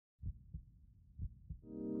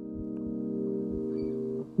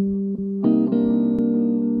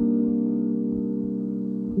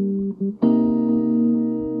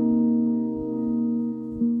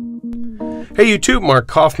Hey YouTube, Mark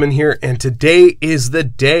Kaufman here, and today is the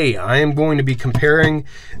day. I am going to be comparing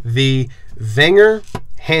the Wenger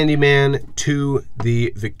Handyman to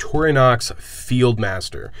the Victorinox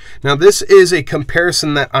Fieldmaster. Now this is a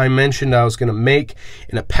comparison that I mentioned I was going to make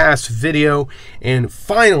in a past video, and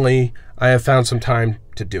finally I have found some time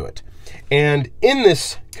to do it. And in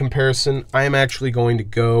this comparison, I am actually going to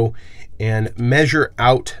go and measure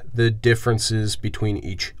out the differences between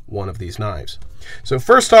each one of these knives. So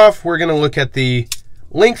first off, we're going to look at the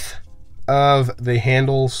length of the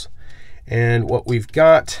handles, and what we've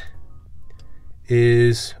got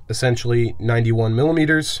is essentially 91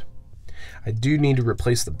 millimeters. I do need to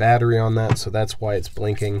replace the battery on that, so that's why it's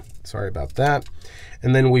blinking. Sorry about that.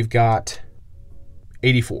 And then we've got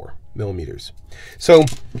 84 millimeters. So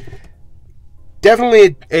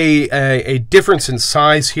definitely a difference in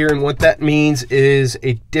size here, and what that means is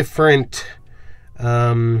a different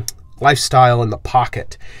lifestyle in the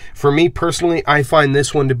pocket. For me personally, I find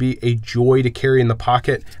this one to be a joy to carry in the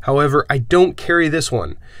pocket. However, I don't carry this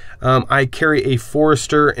one. I carry a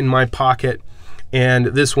Forester in my pocket, and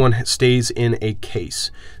this one stays in a case.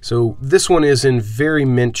 So this one is in very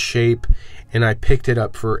mint shape, and I picked it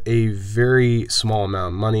up for a very small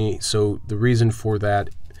amount of money. So the reason for that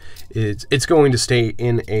is it's going to stay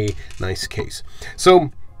in a nice case. So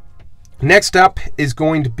next up is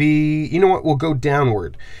going to be, you know what, we'll go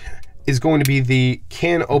downward, is going to be the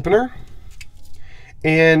can opener.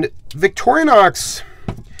 And Victorinox,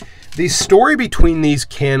 the story between these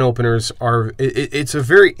can openers it's a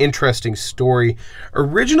very interesting story.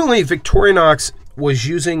 Originally, Victorinox was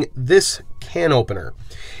using this can opener,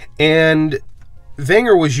 and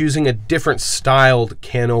Wenger was using a different styled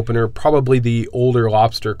can opener, probably the older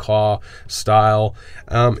lobster claw style.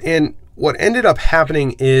 And what ended up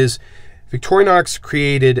happening is Victorinox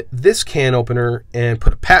created this can opener and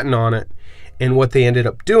put a patent on it. And what they ended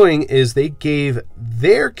up doing is they gave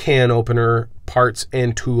their can opener parts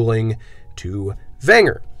and tooling to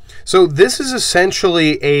Wenger. So this is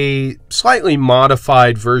essentially a slightly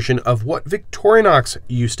modified version of what Victorinox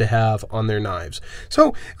used to have on their knives.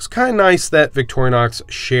 So it's kind of nice that Victorinox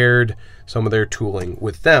shared some of their tooling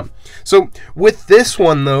with them. So with this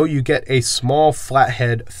one though, you get a small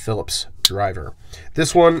flathead Phillips driver.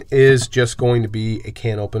 This one is just going to be a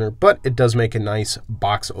can opener, but it does make a nice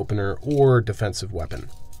box opener or defensive weapon.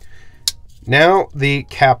 Now the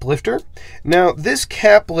cap lifter. Now this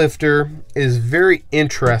cap lifter is very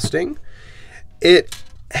interesting. It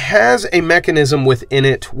has a mechanism within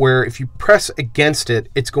it where if you press against it,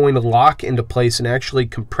 it's going to lock into place and actually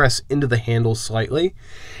compress into the handle slightly.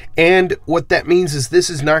 And what that means is this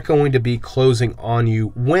is not going to be closing on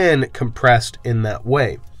you when compressed in that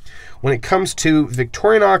way. When it comes to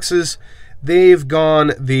Victorinox's, they've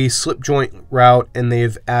gone the slip joint route, and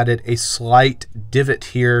they've added a slight divot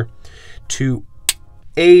here to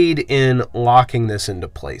aid in locking this into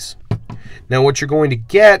place. Now what you're going to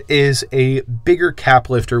get is a bigger cap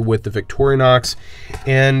lifter with the Victorinox,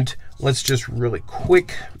 and let's just really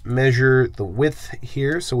quick measure the width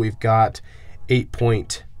here. So we've got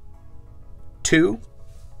 8.2,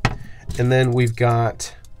 and then we've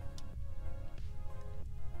got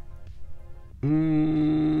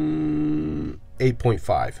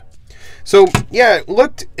 8.5. So yeah,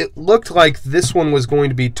 it looked like this one was going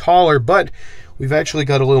to be taller, but we've actually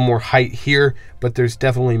got a little more height here, but there's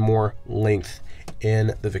definitely more length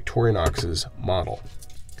in the Victorinox's model.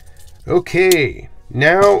 Okay,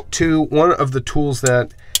 now to one of the tools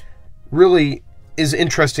that really is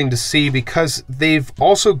interesting to see, because they've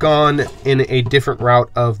also gone in a different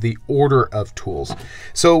route of the order of tools.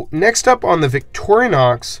 So next up on the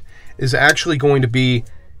Victorinox is actually going to be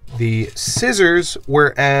the scissors,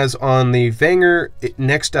 whereas on the Wenger,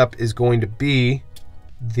 next up is going to be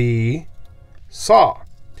the saw.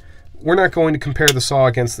 We're not going to compare the saw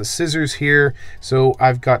against the scissors here, so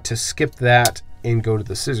I've got to skip that and go to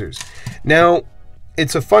the scissors. Now,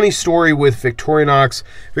 it's a funny story with Victorinox.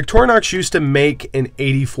 Victorinox used to make an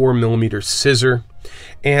 84 millimeter scissor,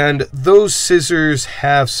 and those scissors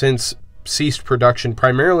have since ceased production,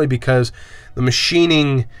 primarily because the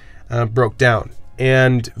machining broke down,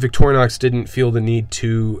 and Victorinox didn't feel the need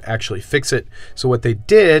to actually fix it. So what they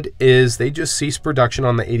did is they just ceased production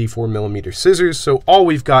on the 84 millimeter scissors. So all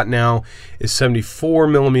we've got now is 74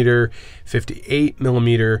 millimeter, 58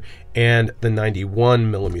 millimeter, and the 91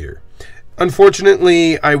 millimeter.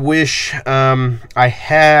 Unfortunately, I wish I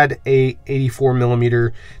had a 84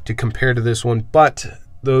 millimeter to compare to this one, but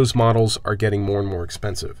those models are getting more and more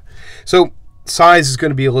expensive. So size is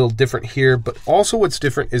going to be a little different here, but also what's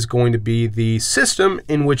different is going to be the system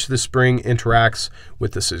in which the spring interacts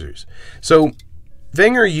with the scissors. So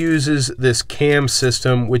Wenger uses this cam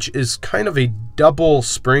system, which is kind of a double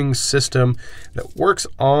spring system that works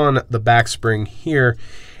on the back spring here,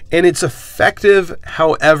 and it's effective.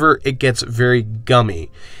 However, it gets very gummy.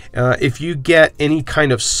 If you get any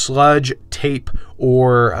kind of sludge, tape,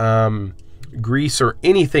 or grease or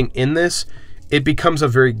anything in this, it becomes a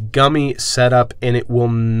very gummy setup, and it will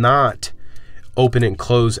not open and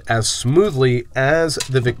close as smoothly as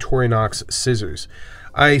the Victorinox scissors.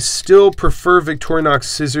 I still prefer Victorinox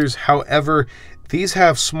scissors. However, these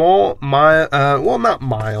have small, well, not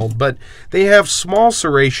mild, but they have small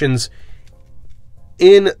serrations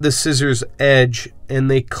in the scissors edge, and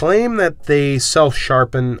they claim that they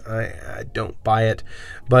self-sharpen. I don't buy it,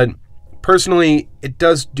 but personally, it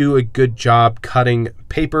does do a good job cutting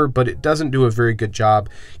paper, but it doesn't do a very good job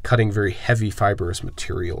cutting very heavy fibrous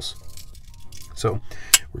materials. So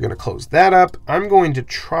we're going to close that up. I'm going to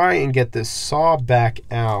try and get this saw back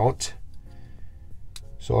out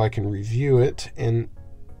so I can review it. And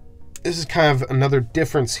this is kind of another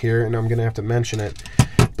difference here, and I'm going to have to mention it.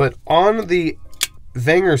 But on the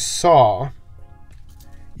Wenger saw,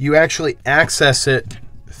 you actually access it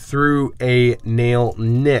through a nail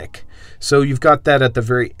nick. So you've got that at the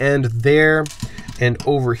very end there, and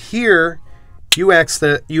over here you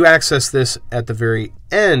access this at the very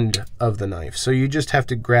end of the knife. So you just have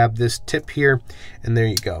to grab this tip here, and there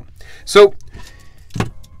you go. So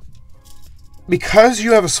because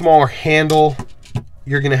you have a smaller handle,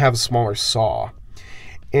 you're going to have a smaller saw.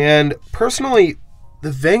 And personally,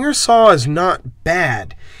 the Wenger saw is not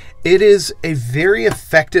bad. It is a very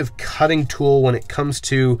effective cutting tool when it comes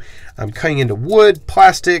to cutting into wood,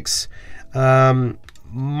 plastics, mild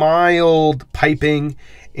piping,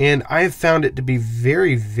 and I have found it to be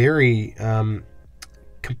very, very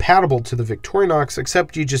compatible to the Victorinox,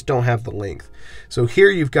 except you just don't have the length. So here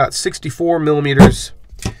you've got 64 millimeters,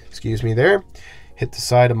 excuse me there, hit the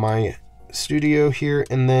side of my studio here,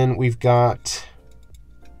 and then we've got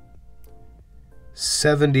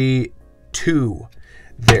 72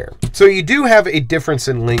 there. So you do have a difference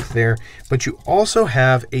in length there, but you also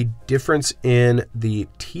have a difference in the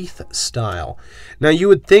teeth style. Now you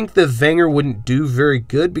would think the Wenger wouldn't do very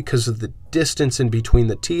good because of the distance in between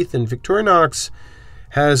the teeth, and Victorinox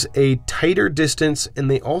has a tighter distance,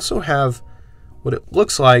 and they also have what it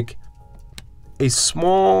looks like a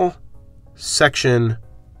small section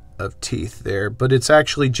of teeth there, but it's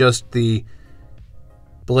actually just the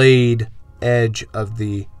blade edge of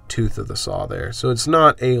the tooth of the saw there. So it's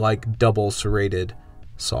not a like double serrated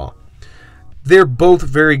saw. They're both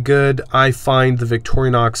very good. I find the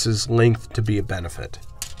Victorinox's length to be a benefit.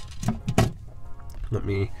 Let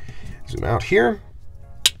me zoom out here,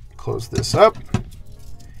 close this up,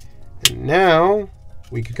 and now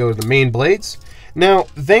we could go to the main blades. Now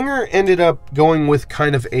Wenger ended up going with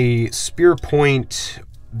kind of a spear point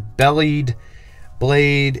bellied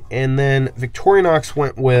blade, and then Victorinox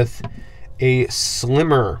went with a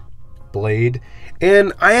slimmer blade,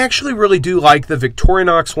 and I actually really do like the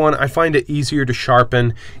Victorinox one. I find it easier to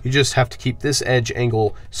sharpen. You just have to keep this edge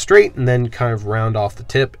angle straight and then kind of round off the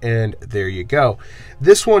tip, and there you go.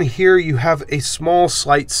 This one here, you have a small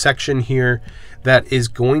slight section here that is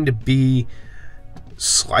going to be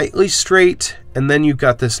slightly straight, and then you've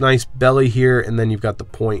got this nice belly here, and then you've got the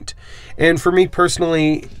point. And for me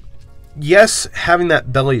personally, yes, having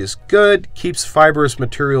that belly is good, keeps fibrous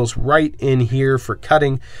materials right in here for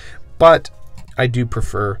cutting, but I do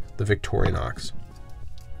prefer the Victorinox.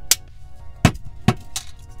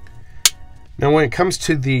 Now when it comes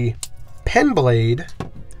to the pen blade,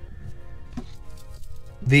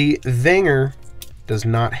 the Wenger does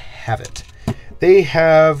not have it. They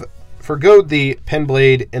have forgoed the pen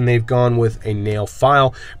blade, and they've gone with a nail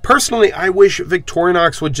file. Personally, I wish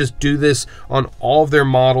Victorinox would just do this on all of their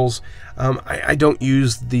models. I don't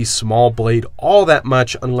use the small blade all that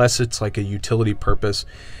much unless it's like a utility purpose.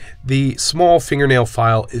 The small fingernail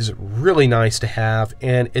file is really nice to have,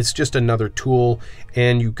 and it's just another tool,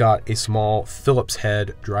 and you've got a small Phillips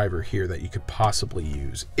head driver here that you could possibly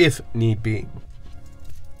use if need be.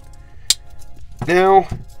 Now,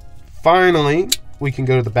 finally, we can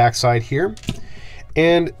go to the back side here,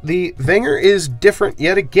 and the Wenger is different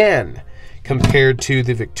yet again compared to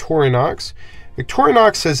the Victorinox.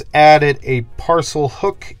 Victorinox has added a parcel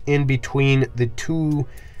hook in between the two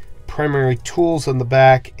primary tools on the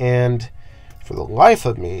back, and for the life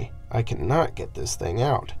of me, I cannot get this thing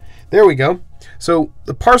out. There we go. So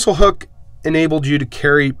the parcel hook enabled you to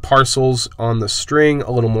carry parcels on the string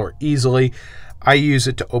a little more easily. I use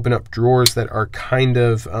it to open up drawers that are kind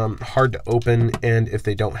of hard to open, and if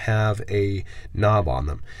they don't have a knob on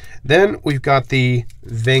them. Then we've got the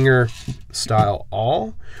Wenger style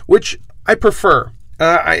awl, which I prefer.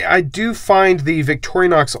 I do find the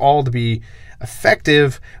Victorinox awl to be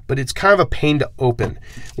effective, but it's kind of a pain to open.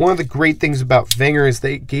 One of the great things about Wenger is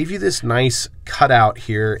they gave you this nice cutout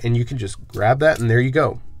here, and you can just grab that, and there you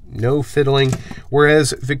go. No fiddling.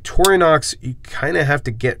 Whereas Victorinox, you kind of have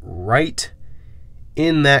to get right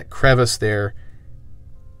in that crevice there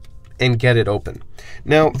and get it open.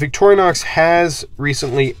 Now, Victorinox has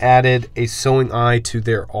recently added a sewing eye to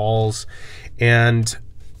their awls, and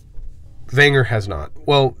Wenger has not.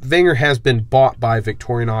 Well, Wenger has been bought by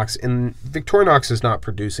Victorinox, and Victorinox is not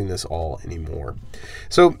producing this awl anymore.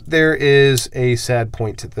 So there is a sad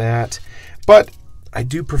point to that. But I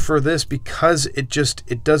do prefer this because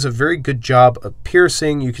it does a very good job of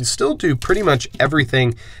piercing. You can still do pretty much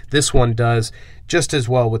everything this one does just as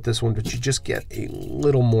well with this one, but you just get a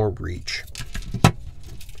little more reach.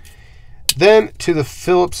 Then to the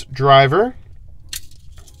Phillips driver,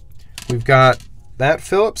 we've got that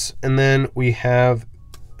Phillips, and then we have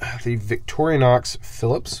the Victorinox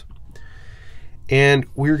Phillips, and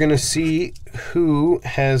we're going to see who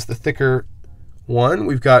has the thicker one.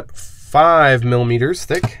 We've got 5 millimeters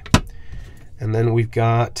thick, and then we've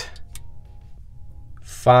got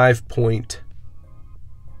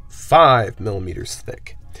 5.5 millimeters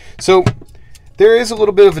thick. So there is a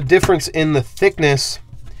little bit of a difference in the thickness.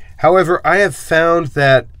 However, I have found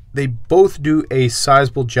that they both do a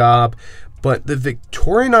sizable job, but the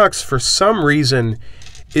Victorinox, for some reason,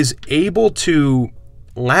 is able to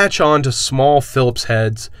latch on to small Phillips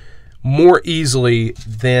heads more easily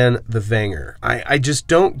than the Wenger. I just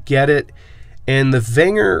don't get it, and the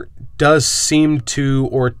Wenger does seem to,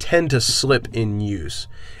 or tend to, slip in use.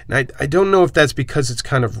 And I don't know if that's because it's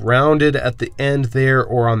kind of rounded at the end there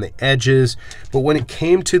or on the edges, but when it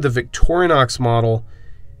came to the Victorinox model,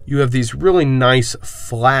 you have these really nice,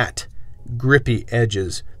 flat, grippy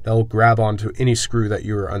edges that will grab onto any screw that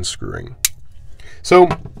you're unscrewing. So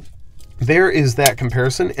there is that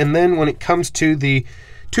comparison. And then when it comes to the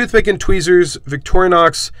toothpick and tweezers,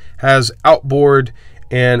 Victorinox has outboard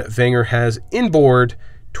and Wenger has inboard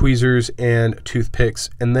tweezers and toothpicks.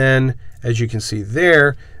 And then, as you can see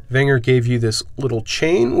there, Wenger gave you this little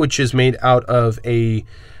chain, which is made out of a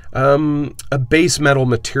base metal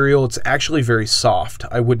material. It's actually very soft.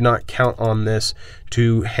 I would not count on this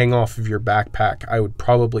to hang off of your backpack. I would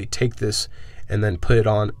probably take this and then put it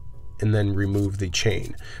on and then remove the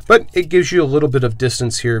chain. But it gives you a little bit of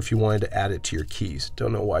distance here if you wanted to add it to your keys.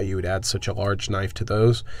 Don't know why you would add such a large knife to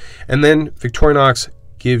those. And then Victorinox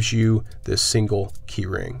gives you this single key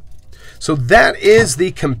ring. So that is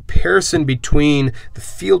the comparison between the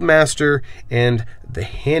Fieldmaster and the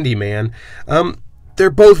Handyman. They're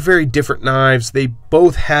both very different knives. They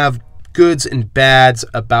both have goods and bads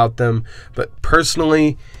about them, but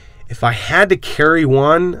personally, if I had to carry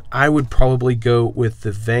one, I would probably go with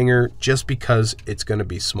the Wenger just because it's going to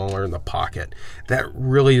be smaller in the pocket. That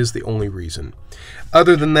really is the only reason.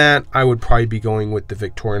 Other than that, I would probably be going with the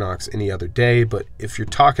Victorinox any other day, but if you're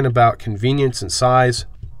talking about convenience and size,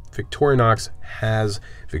 Victorinox has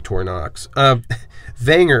Victorinox.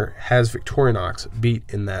 Wenger has Victorinox beat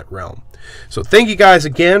in that realm. So thank you guys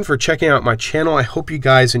again for checking out my channel. I hope you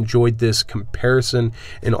guys enjoyed this comparison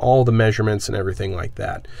and all the measurements and everything like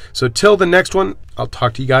that. So till the next one, I'll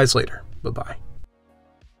talk to you guys later. Bye-bye.